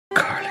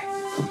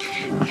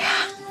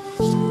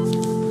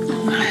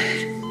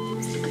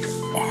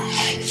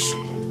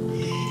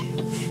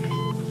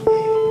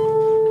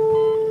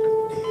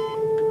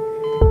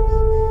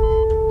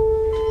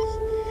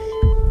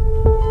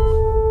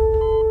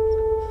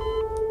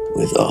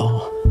With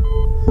all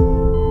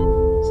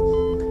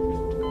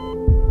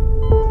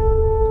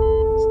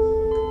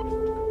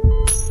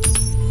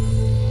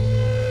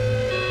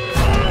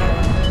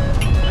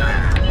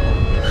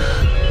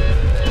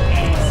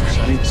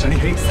Sonny,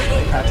 hey,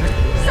 Patrick.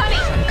 Sonny!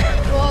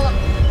 Well,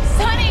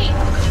 Sonny!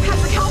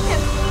 Patrick, help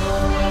him!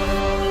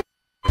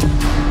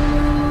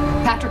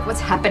 Patrick, what's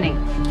happening?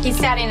 He's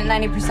satting at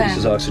 90%. This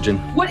is oxygen.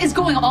 What is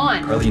going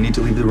on? Carly, you need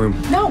to leave the room.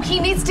 No, he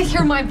needs to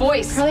hear my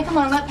voice. Carly, come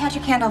on, let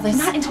Patrick handle this.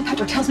 Not until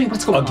Patrick tells me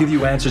what's going on. I'll give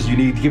you answers you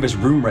need. Give us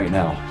room right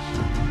now.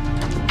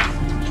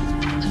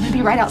 I'm gonna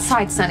be right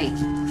outside, Sonny.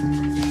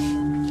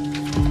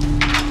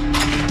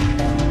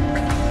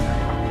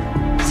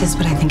 Is this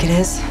what I think it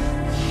is?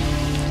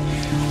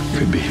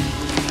 Could be.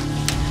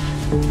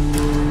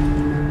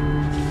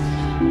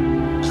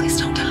 Please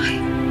don't die.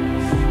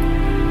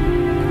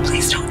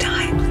 Please don't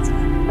die.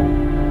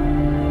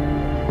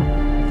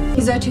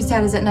 His O2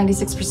 stat is at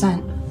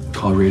 96%.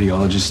 Call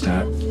radiologist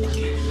stat.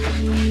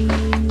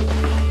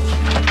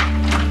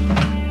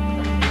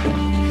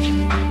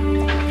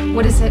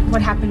 What is it?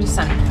 What happened to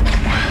Sonny?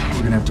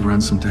 We're gonna have to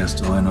run some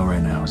tests. All I know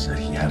right now is that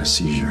he had a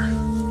seizure.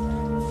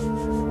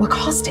 What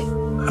caused it?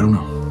 I don't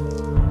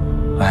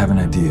know. I have an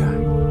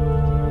idea.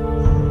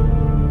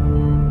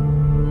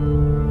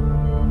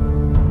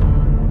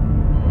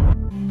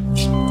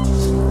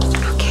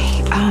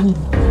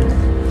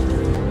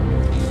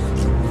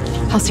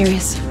 How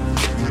serious?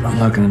 I'm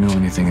not gonna know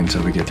anything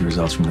until we get the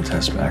results from the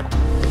test back.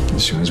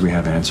 As soon as we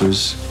have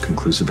answers,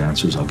 conclusive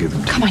answers, I'll give them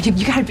to you. Come on,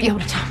 you gotta be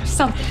able to tell me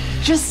something.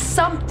 Just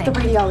something. The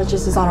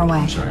radiologist is on her way.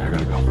 I'm sorry, I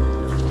gotta go.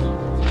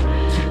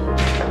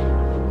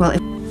 Well,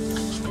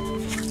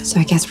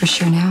 so I guess we're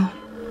sure now.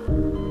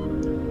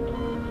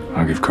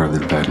 I'll give Carly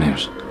the bad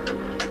news.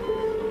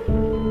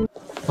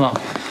 Mom,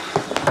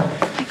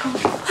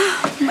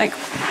 Michael.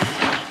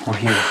 we're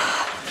here.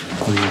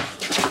 We're here.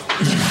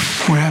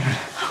 What happened?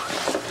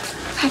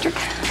 Patrick.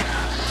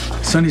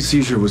 Sonny's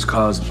seizure was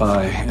caused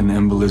by an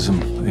embolism,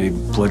 a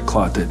blood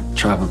clot that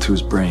traveled to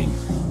his brain.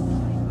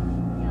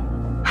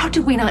 How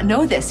did we not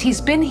know this? He's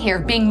been here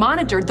being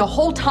monitored the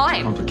whole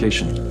time.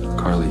 Complication,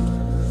 Carly.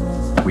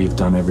 We've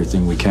done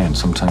everything we can.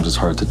 Sometimes it's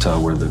hard to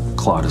tell where the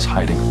clot is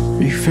hiding.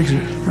 you fixing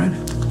it, right?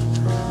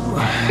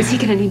 Is he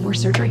gonna need more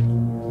surgery?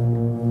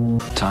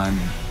 Time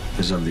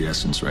is of the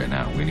essence right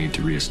now. We need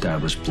to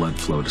reestablish blood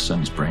flow to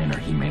Sonny's brain or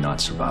he may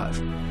not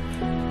survive.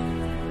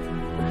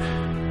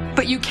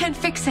 But you can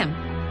fix him,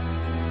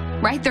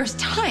 right? There's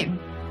time.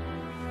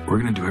 We're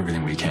gonna do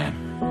everything we can.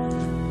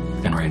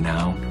 And right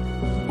now,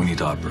 we need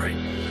to operate.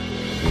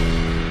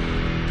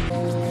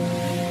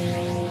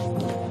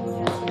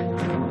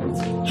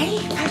 Hey,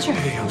 Patrick.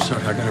 Hey, I'm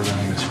sorry. I gotta run.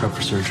 I'm gonna scrub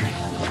for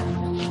surgery.